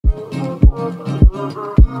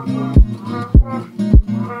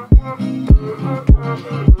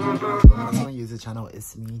channel.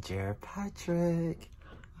 It's me, Jared Patrick.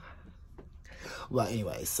 Well,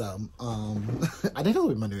 anyway, so I think it'll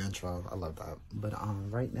be my new intro. I love that. But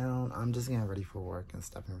right now I'm just getting ready for work and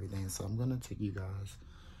stuff and everything. So I'm gonna take you guys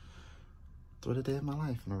through the day of my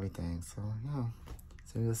life and everything. So yeah,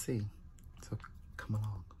 so you'll see. So come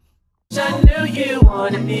along. I knew you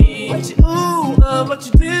wanted me. What you what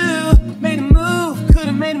you do? Made a move,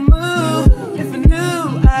 could've made a move. If I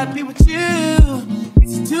knew I'd be with you,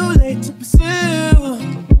 it's too late to pursue.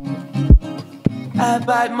 I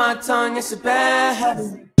bite my tongue, it's a bad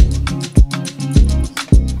habit.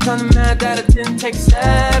 Kinda mad that I didn't take a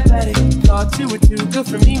step at it. Thought you were too good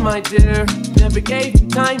for me, my dear. Never gave you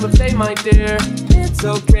time of day, my dear. It's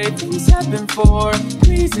okay, things happen for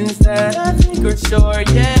reasons that I think are sure,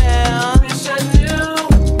 yeah. I wish I knew.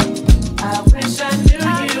 I wish I knew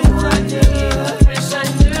you wanted me. I wish I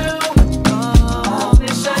knew. I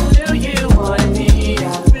wish I knew you wanted me. I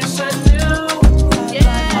wish I knew.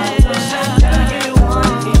 Yeah. I wish I knew you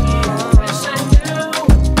wanted me. I wish I knew.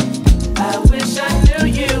 I wish I knew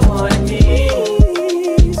you wanted me.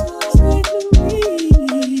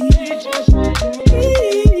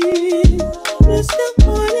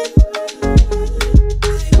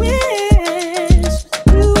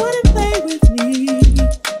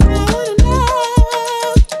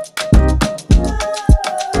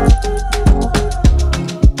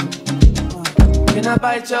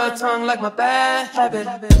 Bite your tongue like my bad habit.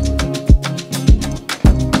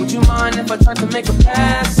 Would you mind if I tried to make a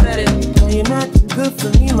pass at it? No, you're not too good for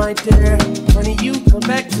me, my dear. Honey, you come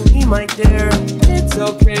back to me, my dear. It's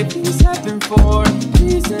okay, things happen for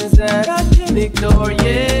reasons that I can't ignore,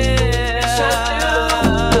 yeah.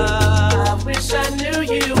 I wish I knew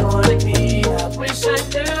you wanted me. I wish I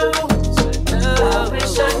knew. I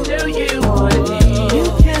wish I knew you wanted me. You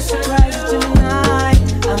can't surprise tonight.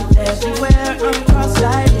 I'm everywhere, I'm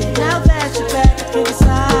cross-eyed. Now that you're back, I can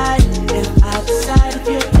decide if I decide if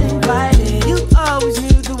you're invited. You always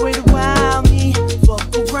knew the way to wow me.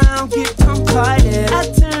 Fuck around, get tongue-tied. I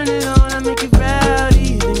turn it on, I make it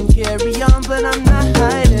rowdy. Then carry on, but I'm not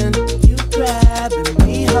hiding. You grabbing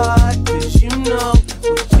me hard, cause you know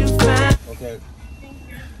what you found. Okay.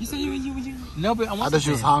 You said you. No, but I thought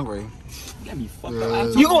she was hungry. Get me fucked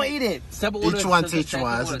up. You gonna eat it? Each one teach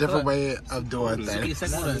one. It's a different way of doing things.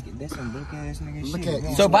 That's some broke ass nigga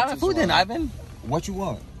shit. So buy my food then, Ivan. What you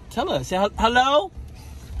want? Tell her. Say hello.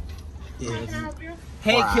 Yeah.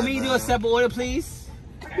 Hey, can we do a separate order, please?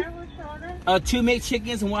 2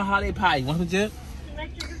 McChickens and 1 holiday pie. You want some chip?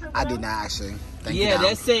 I did not actually. Yeah,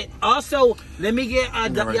 that's it. Also, let me get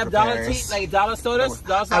dollar tea, like dollar sodas.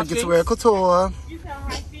 I'll get to wear couture.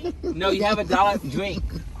 No, you have a dollar drink.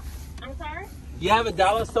 I'm sorry? You have a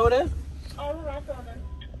dollar soda? Oh, that's soda.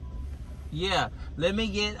 Yeah. Let me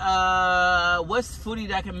get what's foodie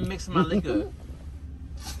that I can mix my liquor?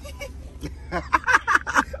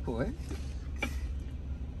 What?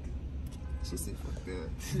 She said fuck that.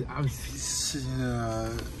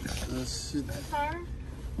 Sorry?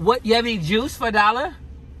 What, you have any juice for $1?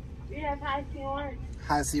 We have high C orange.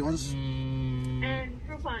 High C orange? And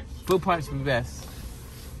fruit punch. Fruit punch would be best.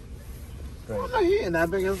 I'm not eating that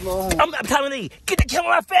big as long. I'm telling you, get the camera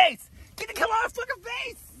on my face! Get the camera on my fucking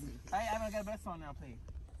face! I got a best song now, please.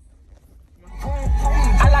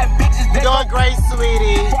 I like bitches. You're doing great,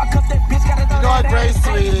 sweetie. You're doing great,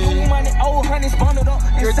 sweetie.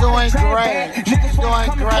 You're doing great. You're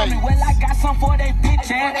doing great. Well, I got some for they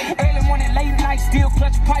bitch ass. Early morning, late night, still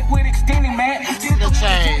clutch pipe with extending, man. The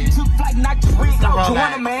change.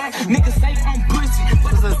 Niggas say I'm pussy.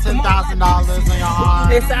 This is $10,000 in your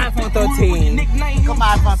arm. It's iPhone 13. Come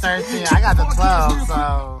on, iPhone 13. I got the 12,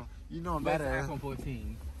 so you know better. iPhone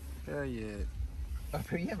 14. Hell yeah. Oh,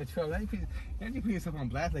 you have a 12. How did you put yourself on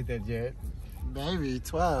blast like that, Jared? Maybe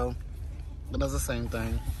 12. But that's the same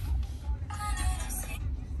thing.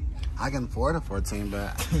 I can afford a 14,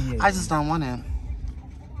 but yeah. I just don't want it.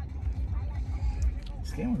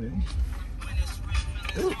 Scam with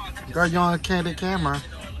it. Girl, you on a candid camera.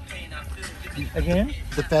 Again?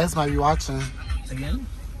 The feds might be watching. Again?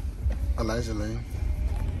 Allegedly.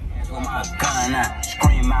 With my gun out,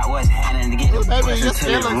 scream out what's happening to get the baby, your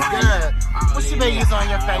skin looks good. What you been using on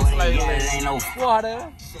your face lately?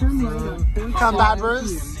 Water. Come back,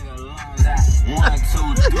 Bruce.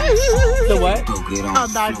 The what?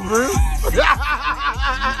 Come back, Bruce.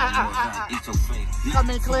 Come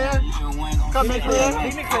in clear. Come in clear.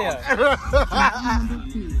 Leave me clear.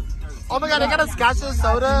 Oh my god, they got a scotch and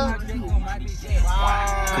soda?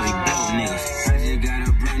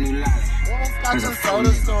 Scotch and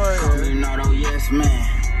soda store. Yes, man.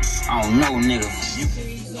 I don't know, nigga.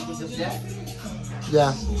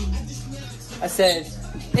 Yeah. I said,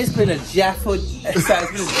 It's been a joyful, it's been a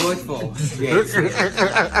joyful. Yes.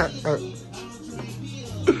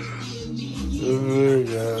 Oh my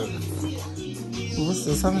God. What's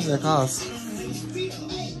this? How much does that cost?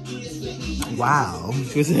 Wow.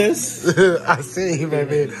 What's this? I see,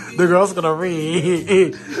 baby. The girl's gonna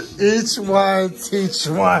read. Each one, teach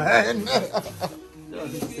one.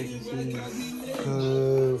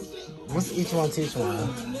 What's each one, teach one?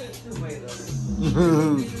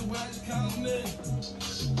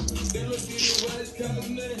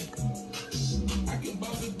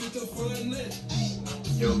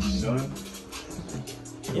 Yo, you know him?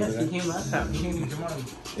 Yes, he came last time. He came with Jamali.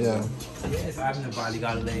 Yeah. Yes, I'm in the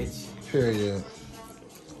bodyguard ledge. Period.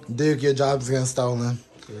 Duke, your job's getting stolen.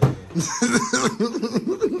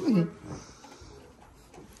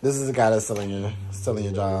 This is the guy that's stealing your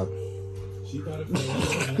job.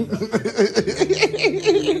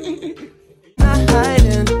 Not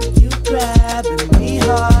hiding, you grabbing me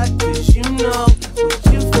hard, 'cause you know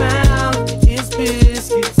what you found is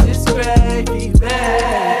biscuits, it's gravy,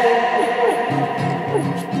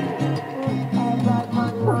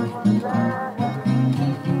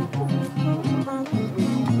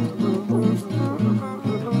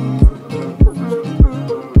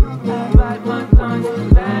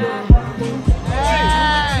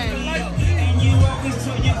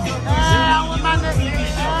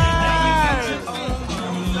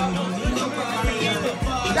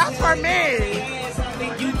 That's for me.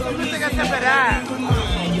 You think I said for that?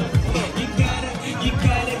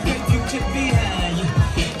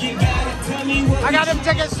 I got him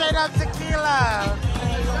taking straight up tequila.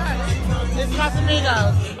 It's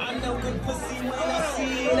Casamigos. I know good pussy when I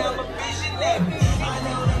see it. I'm a visionary. I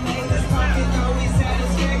know the niggas talking always had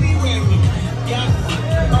us February.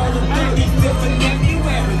 Yeah, all the babies different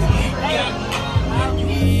February. Yeah, I'll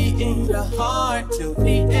be in your heart till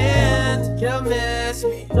the end. You'll miss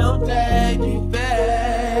me, don't take me back.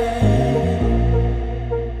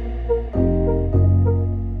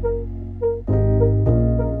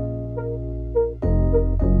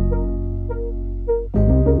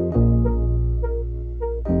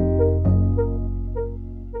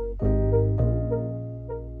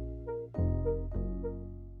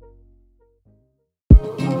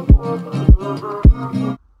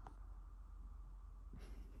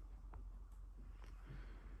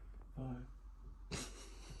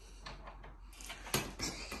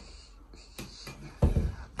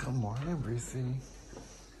 Good morning, Breezy.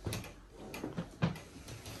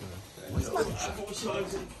 Where's my jacket? You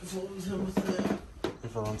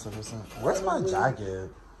feel on 10%? Where's my jacket?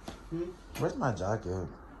 Where's my jacket?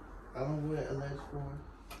 I don't wear a ledge for.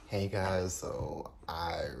 Hey guys, so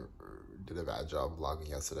I did a bad job vlogging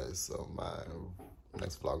yesterday, so my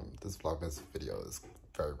next vlog, this Vlogmas video is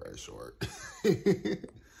very, very short.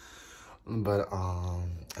 But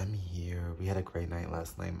I'm here. We had a great night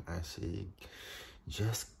last night. I'm actually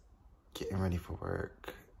just getting ready for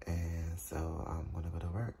work, and so I'm gonna go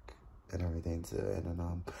to work and everything too. And then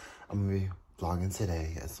I'm gonna be vlogging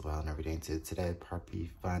today as well and everything too. Today probably be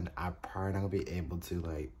fun. I'm probably not gonna be able to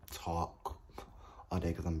like talk all day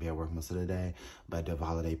because I'm gonna be at work most of the day. But at the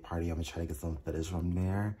holiday party, I'm gonna try to get some footage from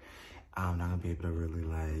there. I'm not gonna be able to really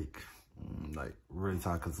really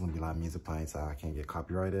talk because it's gonna be a lot of music playing, so I can't get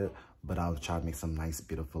copyrighted. But I'll try to make some nice,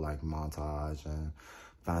 beautiful like montage and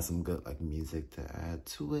find some good like music to add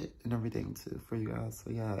to it and everything too for you guys.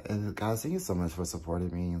 So yeah, and guys, thank you so much for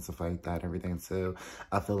supporting me and stuff like that and everything too.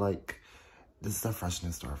 I feel like this is a fresh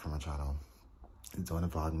new start for my channel. It's doing a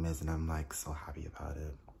Vlogmas and I'm like so happy about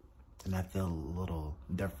it. And I feel a little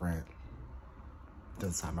different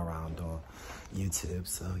this time around on YouTube.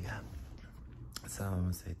 So yeah. So I'm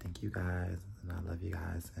gonna say thank you guys and I love you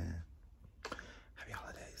guys and happy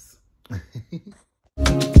holidays.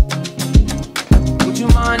 Would you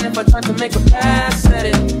mind if I tried to make a pass at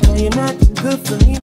it? You're not too good for me.